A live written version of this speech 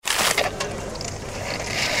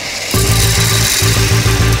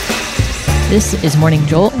This is Morning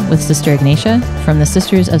Jolt with Sister Ignatia from the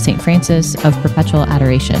Sisters of St. Francis of Perpetual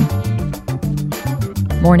Adoration.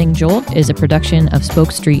 Morning Jolt is a production of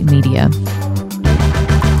Spoke Street Media.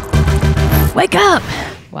 Wake up!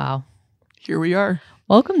 Wow. Here we are.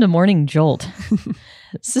 Welcome to Morning Jolt.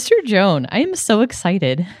 Sister Joan, I am so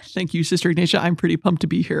excited. Thank you, Sister Ignatia. I'm pretty pumped to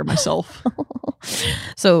be here myself.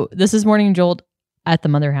 So this is Morning Jolt at the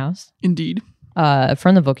Mother House. Indeed.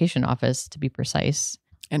 From the vocation office, to be precise.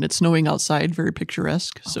 And it's snowing outside, very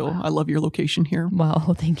picturesque. So I love your location here.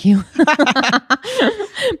 Wow, thank you.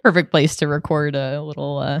 Perfect place to record a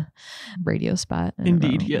little radio spot.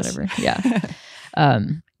 Indeed, yes. Whatever. Yeah.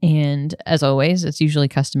 And as always, it's usually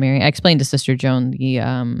customary. I explained to Sister Joan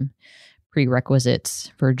the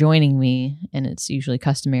prerequisites for joining me, and it's usually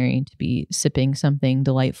customary to be sipping something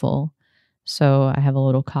delightful. So I have a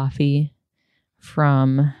little coffee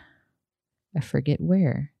from, I forget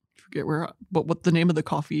where. But what the name of the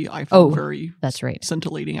coffee I found very that's right.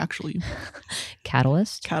 Scintillating, actually.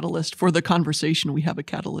 Catalyst? Catalyst. For the conversation, we have a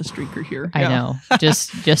catalyst drinker here. I know.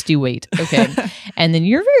 Just you wait. Okay. And then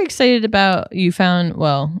you're very excited about, you found,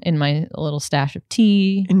 well, in my little stash of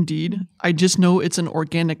tea. Indeed. I just know it's an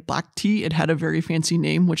organic black tea. It had a very fancy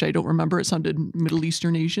name, which I don't remember. It sounded Middle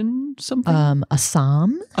Eastern Asian something.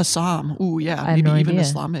 Assam? Assam. Ooh, yeah. I have maybe no even idea.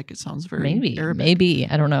 Islamic. It sounds very Arabic. Maybe.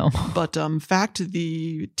 I don't know. But fact,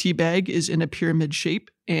 the tea bag is in a pyramid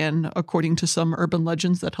shape, and according to some urban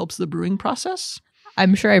legends, that helps the brewing process.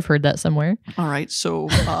 I'm sure I've heard that somewhere. All right, so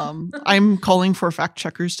I'm calling for fact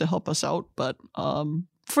checkers to help us out, but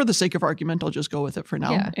for the sake of argument, I'll just go with it for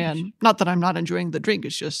now. Yeah. And not that I'm not enjoying the drink,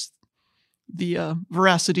 it's just the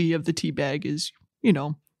veracity of the tea bag is,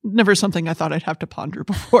 never something I thought I'd have to ponder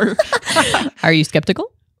before. Are you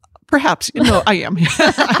skeptical? Perhaps. No, I am.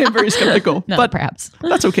 I am very skeptical. No, but perhaps.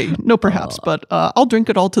 That's okay. No, perhaps. But I'll drink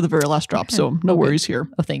it all to the very last drop. So no worries here.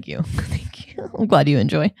 Oh, thank you. Thank you. I'm glad you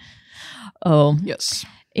enjoy. Oh, yes.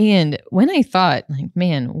 And when I thought, like,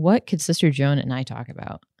 man, what could Sister Joan and I talk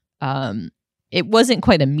about? It wasn't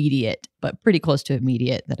quite immediate, but pretty close to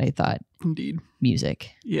immediate that I thought. Indeed.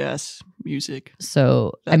 Music. Yes, music.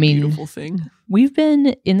 So, That beautiful thing. We've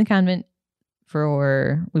been in the convent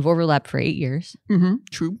we've overlapped for 8 years. Mm-hmm.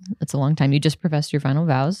 True. That's a long time. You just professed your final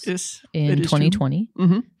vows in 2020.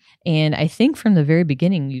 Mm-hmm. And I think from the very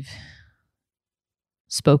beginning, we've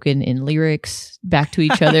spoken in lyrics back to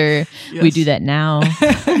each other. Yes. We do that now.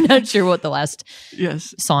 I'm not sure what the last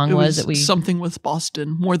song was that we... Something with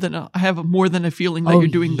Boston. I have more than a feeling that you're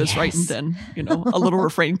doing this right, and then, a little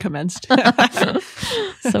refrain commenced.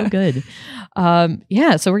 So good.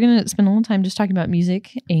 So we're going to spend a little time just talking about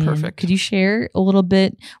music. And Perfect. Could you share a little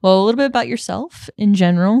bit about yourself in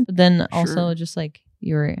general, but then also just like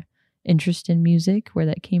your interest in music, where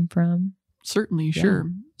that came from? Certainly, Yeah.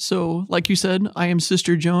 sure. So, like you said, I am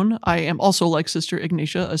Sister Joan. I am also, like Sister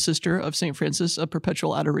Ignatia, a sister of St. Francis of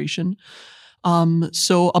Perpetual Adoration.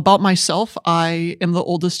 So about myself, I am the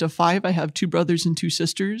oldest of 5. I have 2 brothers and 2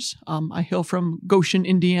 sisters. I hail from Goshen,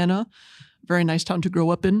 Indiana. Very nice town to grow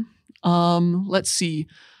up in. Let's see.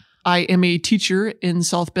 I am a teacher in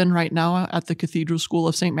South Bend right now at the Cathedral School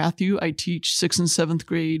of St. Matthew. I teach 6th and 7th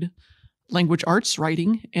grade language arts,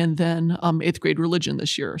 writing, and then 8th grade religion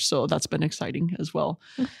this year. So that's been exciting as well.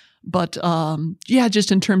 But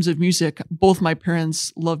just in terms of music, both my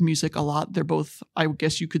parents love music a lot. They're both, I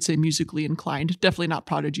guess you could say, musically inclined. Definitely not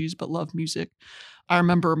prodigies, but love music. I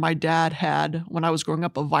remember my dad had, when I was growing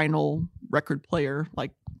up, a vinyl record player,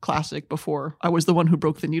 like classic, before I was the one who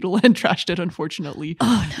broke the needle and trashed it, unfortunately.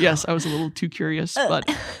 Oh, no. Yes, I was a little too curious, but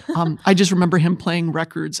I just remember him playing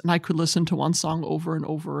records, and I could listen to one song over and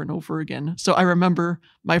over and over again. So I remember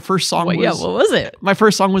my first song what was it? My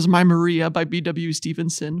first song was My Maria by B.W.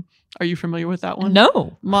 Stevenson. Are you familiar with that one?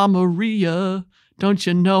 No. Ma Maria, don't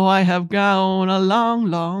you know I have gone a long,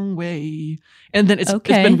 long way? And then it's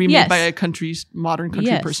been remade by a modern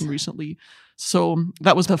country person recently. So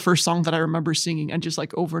that was the first song that I remember singing, and just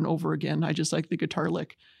like over and over again, I just like the guitar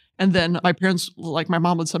lick. And then my parents, like my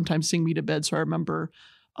mom would sometimes sing me to bed. So I remember,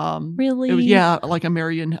 really? It was, like a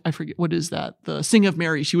Marian, I forget, what is that? The Sing of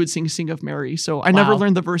Mary. She would sing of Mary. So I never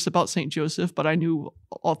learned the verse about St. Joseph, but I knew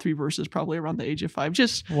all 3 verses probably around the age of 5.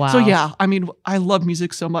 So I mean, I love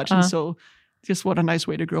music so much. And so just what a nice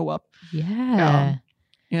way to grow up. Yeah.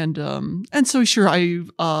 And so sure, I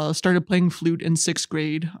started playing flute in 6th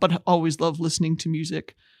grade, but always loved listening to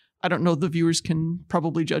music. I don't know, the viewers can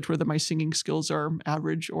probably judge whether my singing skills are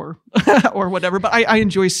average or or whatever, but I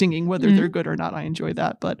enjoy singing, whether they're good or not. I enjoy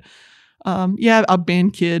that. But a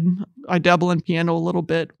band kid. I dabble in piano a little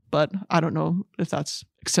bit, but I don't know if that's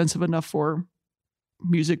extensive enough for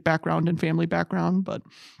music background and family background, but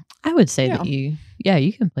I would say Yeah. that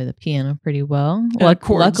you can play the piano pretty well. chords.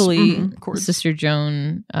 Luckily, Chords. Sister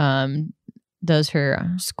Joan does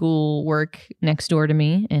her school work next door to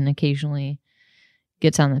me and occasionally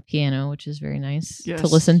gets on the piano, which is very nice to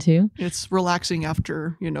Yes. listen to. It's relaxing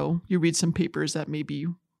after, you read some papers that maybe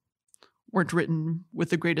weren't written with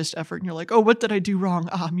the greatest effort and you're like, oh, what did I do wrong?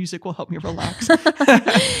 Music will help me relax.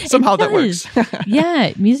 Somehow that works.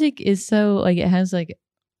 Yeah, music is so like it has like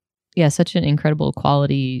such an incredible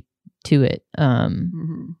quality to it.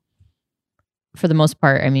 Mhm. For the most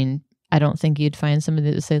part, I mean, I don't think you'd find somebody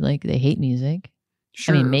that would say like they hate music.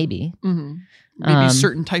 Sure. I mean, maybe. Mhm. Maybe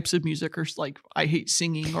certain types of music are like, I hate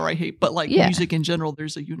singing or I hate, but like Yeah. music in general,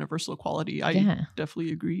 there's a universal quality. I Yeah.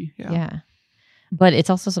 definitely agree. Yeah. Yeah. But it's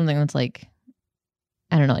also something that's like,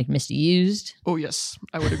 I don't know, like misused. Oh, yes.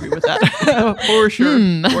 I would agree with that. For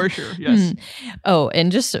sure. For sure. Yes. Oh,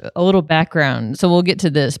 and just a little background. So we'll get to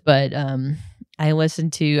this, but I listen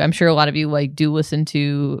to, I'm sure a lot of you like do listen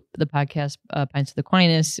to the podcast Pints of the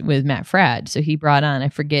Aquinas with Matt Fradd. So he brought on, I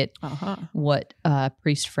forget what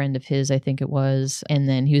priest friend of his, I think it was. And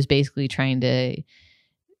then he was basically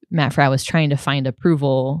Matt Fradd was trying to find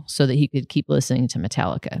approval so that he could keep listening to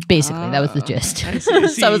Metallica. Basically, that was the gist. I see.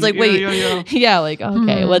 So I was like, wait, yeah, like,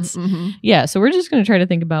 okay, let's, yeah. So we're just going to try to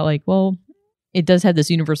think about like, well, it does have this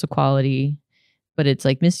universal quality, but it's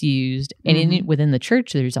like misused. And within the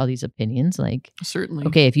church, there's all these opinions like, Certainly.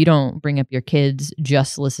 okay, if you don't bring up your kids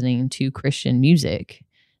just listening to Christian music,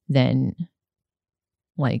 then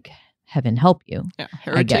like heaven help you. Yeah. I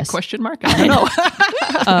Heretic guess. question mark? I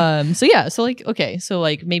don't know. So like, okay, so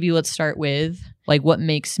like maybe let's start with like what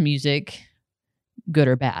makes music good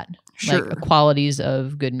or bad? Sure. Like qualities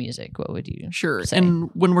of good music. What would you Sure. say? And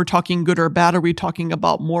when we're talking good or bad, are we talking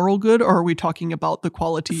about moral good or are we talking about the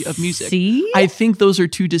quality of music? See? I think those are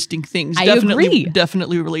two distinct things. I Definitely, agree.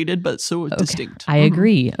 definitely related, but so distinct. I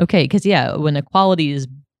agree. Okay, because when a quality is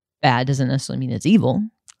bad, doesn't necessarily mean it's evil.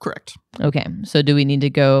 Correct. Okay, so do we need to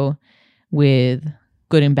go with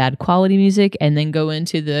good and bad quality music and then go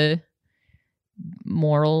into the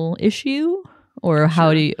moral issue? Or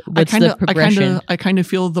how do you, what's the progression? I kind of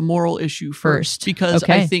feel the moral issue first because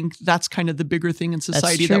I think that's kind of the bigger thing in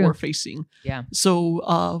society that we're facing. Yeah.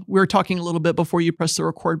 So we were talking a little bit before you press the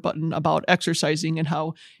record button about exercising and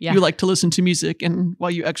how you like to listen to music and while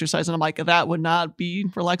you exercise. And I'm like, that would not be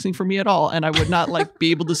relaxing for me at all. And I would not like be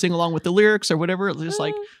able to sing along with the lyrics or whatever. It's just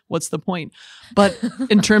like, what's the point? But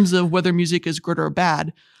in terms of whether music is good or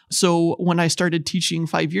bad, so when I started teaching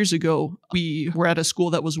 5 years ago, we were at a school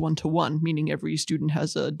that was 1-to-1, meaning every student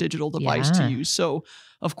has a digital device to use. So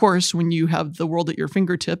of course, when you have the world at your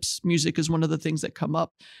fingertips, music is one of the things that come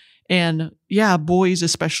up. And yeah, boys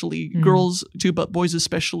especially, girls too, but boys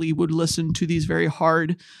especially would listen to these very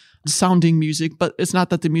hard sounding music, but it's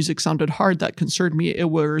not that the music sounded hard that concerned me.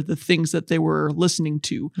 It were the things that they were listening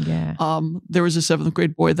to. Yeah. There was a 7th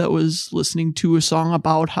grade boy that was listening to a song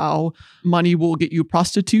about how money will get you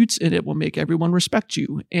prostitutes and it will make everyone respect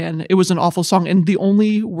you. And it was an awful song. And the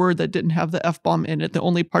only word that didn't have the F-bomb in it, the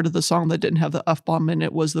only part of the song that didn't have the F-bomb in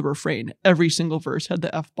it was the refrain. Every single verse had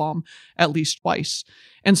the F-bomb at least twice.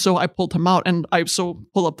 And so I pulled him out and I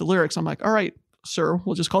pull up the lyrics. I'm like, all right, sir,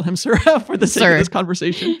 we'll just call him sir for the sake of this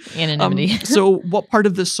conversation. Anonymity. So what part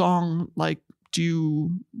of this song,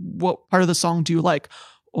 what part of the song do you like?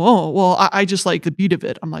 Oh, well, I just like the beat of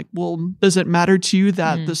it. I'm like, well, does it matter to you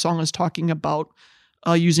that the song is talking about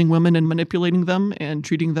using women and manipulating them and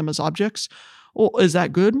treating them as objects? Well, is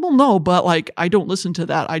that good? Well, no, but like, I don't listen to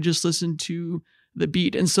that. I just listen to the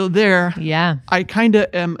beat. And so I kind of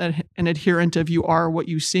am an adherent of you are what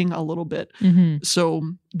you sing a little bit. So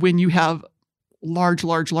when you have large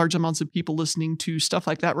amounts of people listening to stuff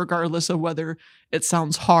like that, regardless of whether it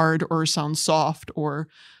sounds hard or sounds soft, or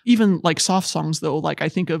even like soft songs though. Like I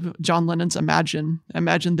think of John Lennon's Imagine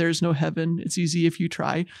there's no heaven. It's easy if you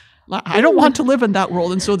try. I don't want to live in that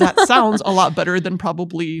world. And so that sounds a lot better than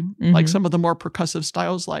probably like some of the more percussive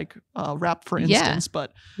styles like rap, for instance.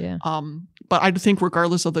 But I think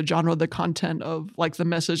regardless of the genre, the content of like the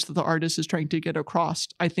message that the artist is trying to get across,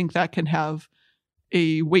 I think that can have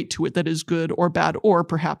a weight to it that is good or bad or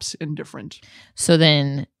perhaps indifferent. So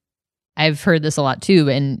then I've heard this a lot too.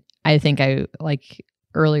 And I think I like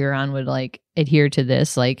earlier on would like adhere to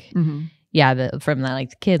this, like, from that like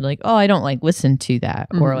the kid, like, oh, I don't like listen to that.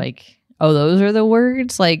 Or like, oh, those are the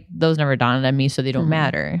words, like those never dawned on me, so they don't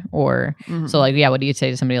matter. Or so like, what do you say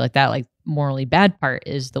to somebody like that? Like morally bad part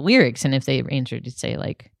is the lyrics. And if they answered to say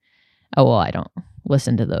like, oh, well, I don't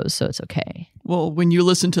listen to those, so it's okay. Well, when you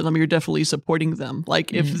listen to them, you're definitely supporting them.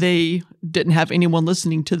 Like if they didn't have anyone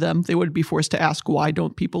listening to them, they would be forced to ask, why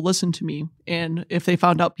don't people listen to me? And if they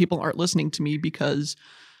found out people aren't listening to me because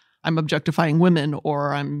I'm objectifying women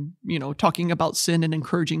or I'm, talking about sin and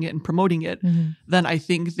encouraging it and promoting it, then I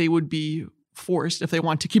think they would be forced, if they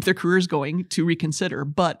want to keep their careers going, to reconsider.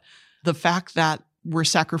 But the fact that we're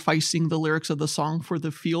sacrificing the lyrics of the song for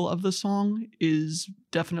the feel of the song is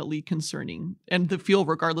definitely concerning. And the feel,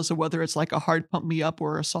 regardless of whether it's like a hard pump me up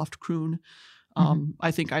or a soft croon,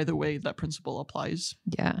 I think either way that principle applies.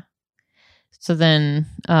 Yeah. So then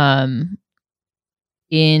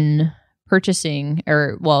in purchasing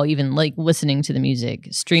even like listening to the music,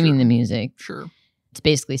 streaming the music. Sure. It's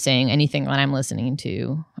basically saying anything that I'm listening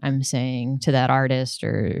to, I'm saying to that artist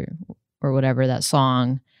or whatever, that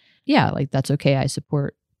song. Yeah, like that's okay. I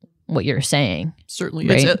support what you're saying. Certainly.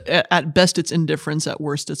 Right? It's at best, it's indifference. At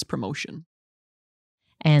worst, it's promotion.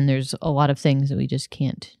 And there's a lot of things that we just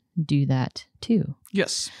can't do that too.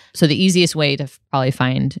 Yes. So the easiest way to probably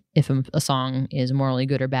find if a song is morally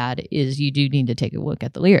good or bad is you do need to take a look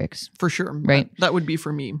at the lyrics. For sure. Right. That would be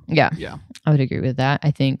for me. Yeah. Yeah. I would agree with that.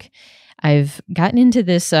 I think I've gotten into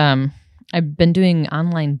this. I've been doing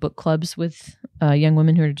online book clubs with young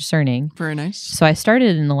women who are discerning. Very nice. So I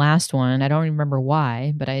started in the last one. I don't remember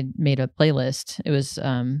why, but I made a playlist. It was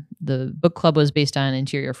the book club was based on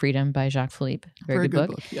Interior Freedom by Jacques Philippe. Very good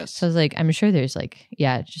book. Yes. So I was like, I'm sure there's like,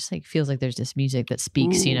 it just like feels like there's this music that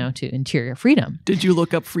speaks, to interior freedom. Did you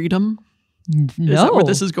look up freedom? No. Is that where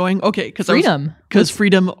this is going? Okay, because freedom. Because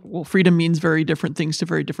freedom means very different things to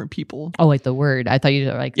very different people. Oh, like the word. I thought you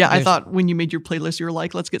were like. Yeah, I thought when you made your playlist, you were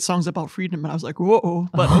like, let's get songs about freedom, and I was like, whoa.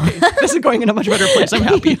 But okay, this is going in a much better place. I'm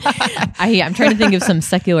happy. I'm trying to think of some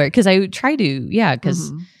secular because I try to. Yeah,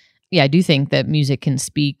 because I do think that music can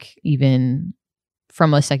speak even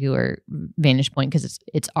from a secular vantage point because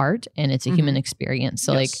it's art and it's a human experience.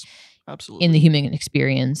 So yes, absolutely. In the human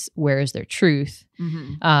experience, where is their truth?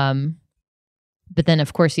 But then,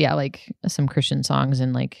 of course, like some Christian songs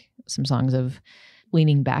and like some songs of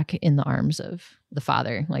leaning back in the arms of the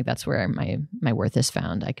Father. Like that's where my worth is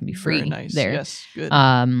found. I can be free. Very nice. There. Yes, good.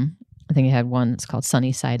 I think I had one that's called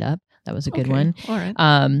Sunny Side Up. That was a good one. All right.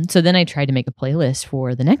 So then I tried to make a playlist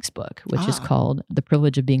for the next book, which is called The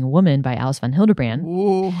Privilege of Being a Woman by Alice von Hildebrand.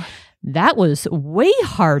 Ooh. That was way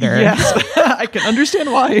harder. Yes, I can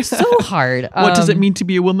understand why. So hard. What does it mean to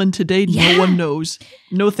be a woman today? Yeah. No one knows.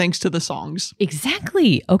 No thanks to the songs.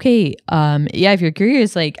 Exactly. Okay. If you're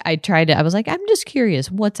curious, like I was like, I'm just curious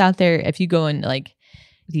what's out there. If you go in like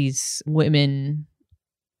these women,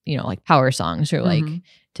 like power songs or like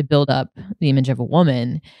to build up the image of a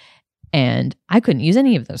woman. And I couldn't use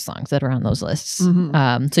any of those songs that are on those lists.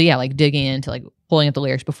 Like digging into like pulling up the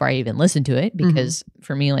lyrics before I even listen to it, because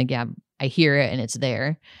for me, like, I hear it and it's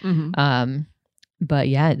there. But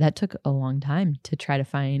that took a long time to try to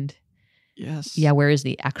find. Yes. Yeah. Where is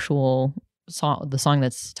the actual song, the song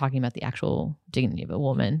that's talking about the actual dignity of a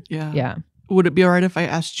woman? Yeah. Yeah. Would it be all right if I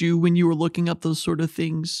asked you, when you were looking up those sort of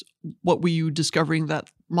things, what were you discovering that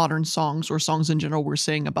modern songs or songs in general were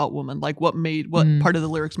saying about women? Like what part of the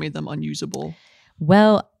lyrics made them unusable?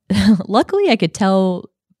 Well, luckily I could tell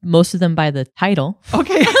most of them by the title.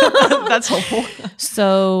 Okay. That's helpful.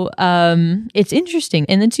 So it's interesting.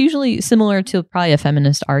 And it's usually similar to probably a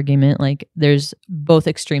feminist argument. Like there's both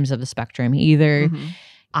extremes of the spectrum. Either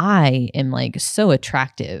I am like so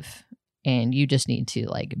attractive and you just need to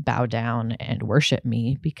like bow down and worship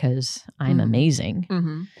me because I'm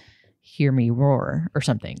amazing. Hear me roar or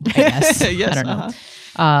something, I guess. Yes, I don't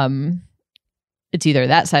know. It's either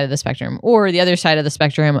that side of the spectrum or the other side of the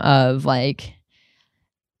spectrum of like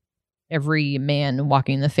every man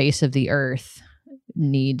walking the face of the earth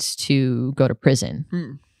needs to go to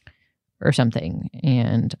prison or something.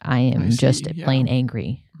 And I am just plain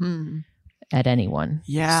angry at anyone.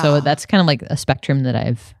 Yeah. So that's kind of like a spectrum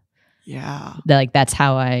that that's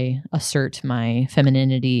how I assert my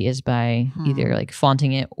femininity, is by either like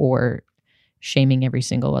flaunting it or shaming every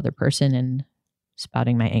single other person and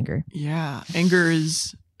spouting my anger. Yeah. Anger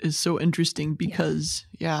is so interesting because,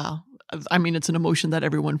 I mean, it's an emotion that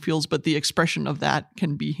everyone feels, but the expression of that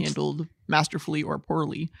can be handled masterfully or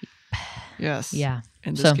poorly. Yes. Yeah.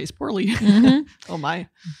 In this case, poorly. Oh my.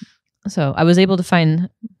 So I was able to find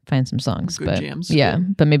some songs. Good jams. Yeah.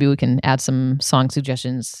 But maybe we can add some song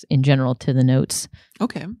suggestions in general to the notes.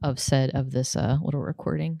 Okay. Of this little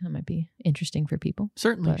recording. That might be interesting for people.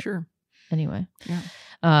 Certainly. Sure. Anyway.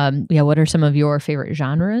 Yeah. What are some of your favorite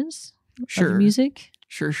genres of music?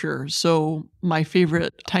 Sure. So my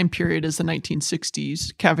favorite time period is the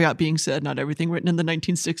 1960s. Caveat being said, not everything written in the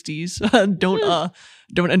 1960s.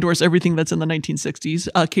 Don't endorse everything that's in the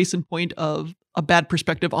 1960s. Case in point of a bad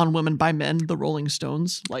perspective on women by men, the Rolling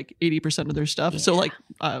Stones, like 80% of their stuff. Yeah. So like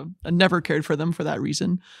I never cared for them for that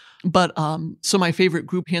reason. But so my favorite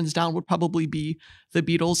group, hands down, would probably be the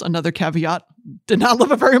Beatles. Another caveat: did not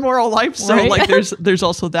live a very moral life. So Right. like there's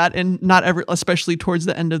also that, and not ever, especially towards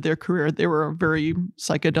the end of their career, they were very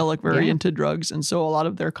psychedelic, very Yeah. into drugs, and so a lot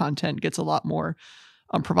of their content gets a lot more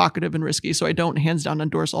provocative and risky. So I don't hands down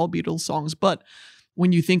endorse all Beatles songs, but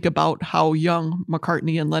when you think about how young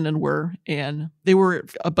McCartney and Lennon were, and they were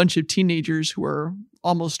a bunch of teenagers who were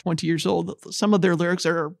almost 20 years old, some of their lyrics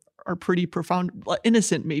are pretty profound,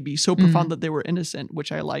 innocent maybe, so profound that they were innocent,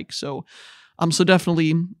 which I like. So so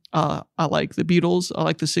definitely I like the Beatles. I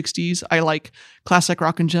like the 60s. I like classic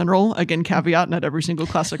rock in general. Again, caveat, not every single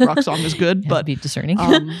classic rock song is good, Yeah, but be discerning.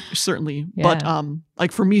 certainly. Yeah. But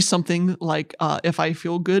like for me, something like if I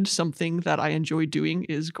feel good, something that I enjoy doing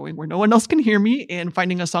is going where no one else can hear me and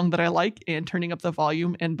finding a song that I like and turning up the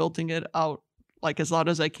volume and belting it out like as loud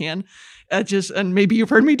as I can. And maybe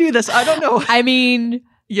you've heard me do this. I don't know. I mean,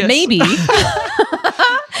 Yes. maybe.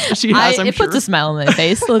 She has, I'm it sure. puts a smile on my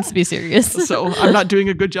face. Let's be serious. So I'm not doing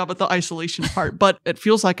a good job at the isolation part, but it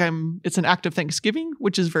feels like it's an act of Thanksgiving,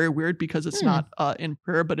 which is very weird because it's not in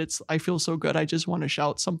prayer, but I feel so good. I just want to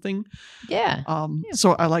shout something. Yeah.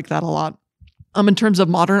 So I like that a lot. In terms of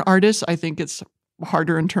modern artists, I think it's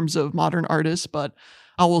harder in terms of modern artists, but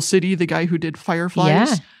Owl City, the guy who did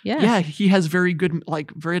Fireflies. Yeah. He has very good,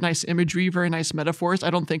 like very nice imagery, very nice metaphors.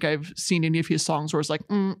 I don't think I've seen any of his songs where it's like,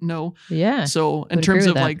 no. Yeah. So in Would terms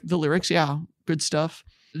agree of with that. like the lyrics, yeah, good stuff.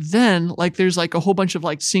 Then like there's like a whole bunch of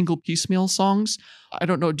like single piecemeal songs. I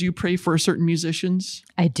don't know. Do you pray for certain musicians?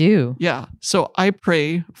 I do. Yeah. So I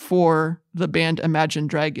pray for the band Imagine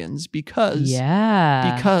Dragons because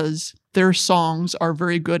their songs are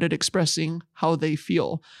very good at expressing how they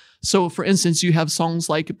feel. So for instance, you have songs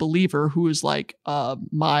like Believer, who is like,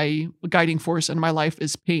 my guiding force in my life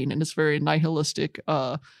is pain. And it's very nihilistic,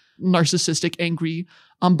 narcissistic, angry.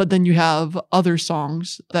 But then you have other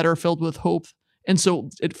songs that are filled with hope. And so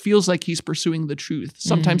it feels like he's pursuing the truth.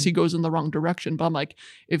 Sometimes he goes in the wrong direction, but I'm like,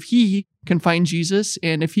 if he can find Jesus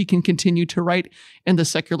and if he can continue to write in the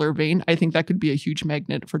secular vein, I think that could be a huge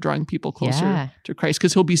magnet for drawing people closer to Christ,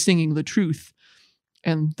 because he'll be singing the truth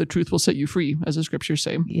and the truth will set you free, as the scriptures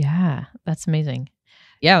say. Yeah. That's amazing.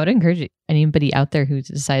 Yeah. I would encourage anybody out there who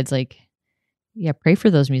decides like, yeah, pray for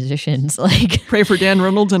those musicians. Like Pray for Dan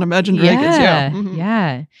Reynolds and Imagine Dragons.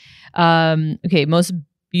 Yeah. Yeah. Okay. Most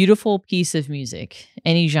beautiful piece of music,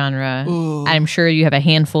 any genre. Ooh. I'm sure you have a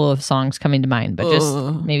handful of songs coming to mind,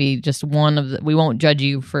 but maybe just one of we won't judge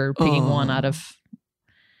you for picking one out of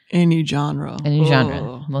any genre. any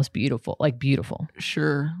genre. Most beautiful, like beautiful.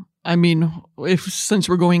 Sure. I mean, since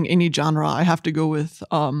we're going any genre, I have to go with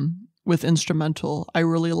instrumental. I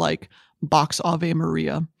really like Bach's Ave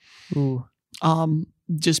Maria. Ooh.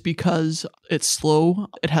 Just because it's slow,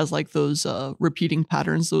 it has like those repeating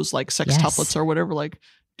patterns, those like sextuplets or whatever, like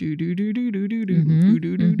do do do do do do do do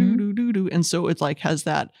do do do do do, and so it like has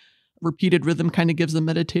that repeated rhythm, kind of gives a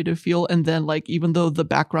meditative feel. And then like even though the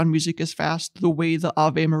background music is fast, the way the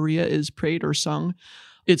Ave Maria is prayed or sung,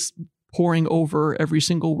 it's pouring over every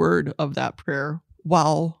single word of that prayer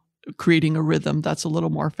while creating a rhythm that's a little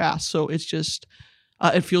more fast. So it's just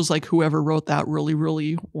it feels like whoever wrote that really,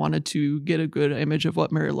 really wanted to get a good image of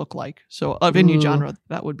what Mary looked like. So of any genre,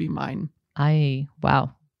 that would be mine.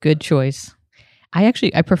 Wow. Good choice. I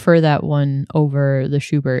prefer that one over the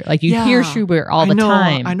Schubert. Like you hear Schubert all the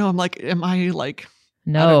time. I know. I'm like, am I like,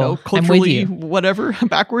 no, I don't know, culturally I'm with you. whatever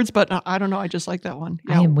backwards, but I don't know. I just like that one.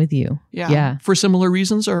 Yeah. I am with you. Yeah. For similar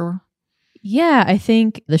reasons or? Yeah, I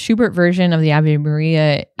think the Schubert version of the Ave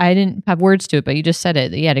Maria, I didn't have words to it, but you just said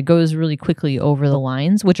it. Yeah, it goes really quickly over the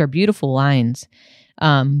lines, which are beautiful lines.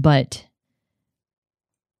 But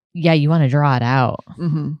yeah, you want to draw it out.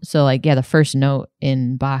 Mm-hmm. So like, yeah, the first note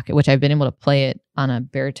in Bach, which I've been able to play it on a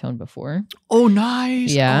baritone before. Oh,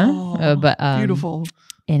 nice. Yeah. Oh, but beautiful.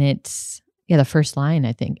 And it's, the first line,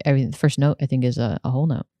 the first note, I think is a whole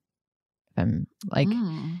note. If I'm like,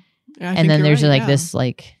 and then there's like this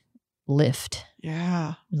like lift.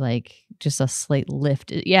 Yeah. Like just a slight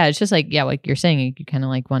lift. Yeah. It's just like, like you're saying, you kind of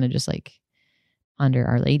like want to just like ponder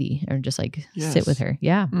Our Lady or just like sit with her.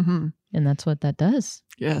 Yeah. Mm-hmm. And that's what that does.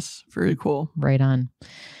 Yes. Very cool. Right on.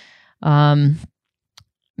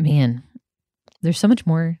 Man, there's so much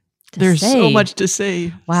more to say. There's so much to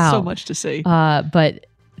say. Wow. So much to say. But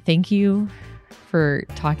thank you for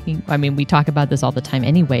talking. I mean, we talk about this all the time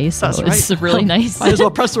anyway, so That's it's right. really nice. Might as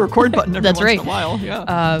well press the record button every That's once right. in a while.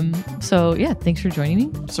 Yeah. So yeah, thanks for joining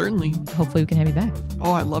me. Certainly. Hopefully we can have you back.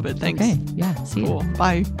 Oh, I love it. Thanks. Okay. Yeah. See Cool. you.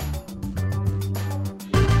 Bye.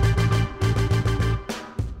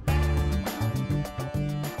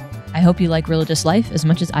 I hope you like Religious Life as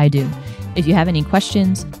much as I do. If you have any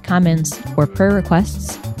questions, comments, or prayer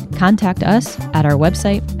requests, contact us at our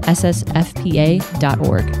website,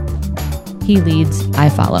 ssfpa.org. He leads, I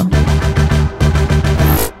follow.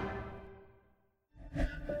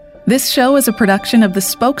 This show is a production of the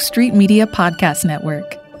Spoke Street Media Podcast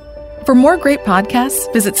Network. For more great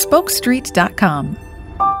podcasts, visit spokestreet.com.